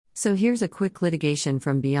So here's a quick litigation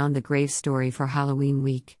from Beyond the Grave story for Halloween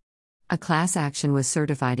week. A class action was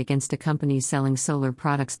certified against a company selling solar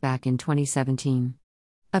products back in 2017.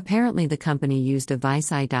 Apparently the company used a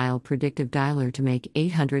Vice iDial predictive dialer to make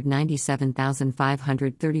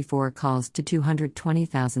 897,534 calls to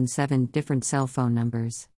 220,007 different cell phone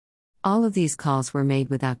numbers. All of these calls were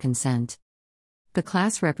made without consent. The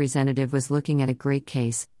class representative was looking at a great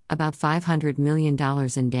case, about $500 million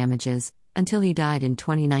in damages, until he died in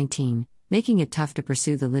 2019, making it tough to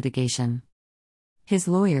pursue the litigation. His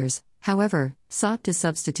lawyers, however, sought to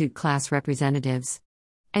substitute class representatives.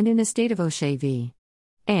 And in a state of O'Shea v.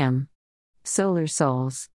 Am. Solar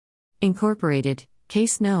Souls. Incorporated,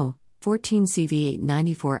 Case No. 14 CV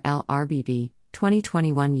 894L RBB,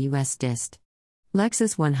 2021 U.S. Dist.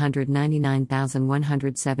 Lexus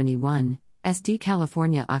 199171, SD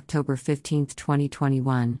California October 15,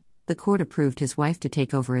 2021. The court approved his wife to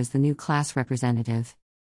take over as the new class representative.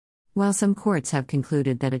 While some courts have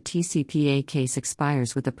concluded that a TCPA case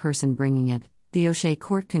expires with the person bringing it, the O'Shea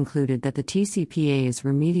court concluded that the TCPA is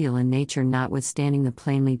remedial in nature notwithstanding the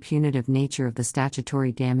plainly punitive nature of the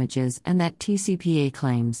statutory damages and that TCPA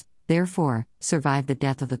claims, therefore, survive the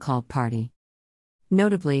death of the called party.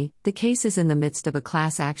 Notably, the case is in the midst of a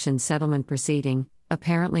class action settlement proceeding,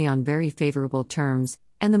 apparently on very favorable terms,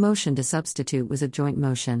 and the motion to substitute was a joint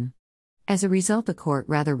motion. As a result, the court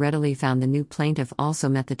rather readily found the new plaintiff also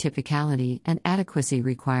met the typicality and adequacy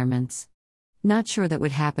requirements. Not sure that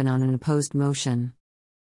would happen on an opposed motion.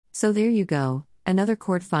 So there you go, another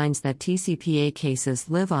court finds that TCPA cases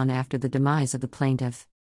live on after the demise of the plaintiff.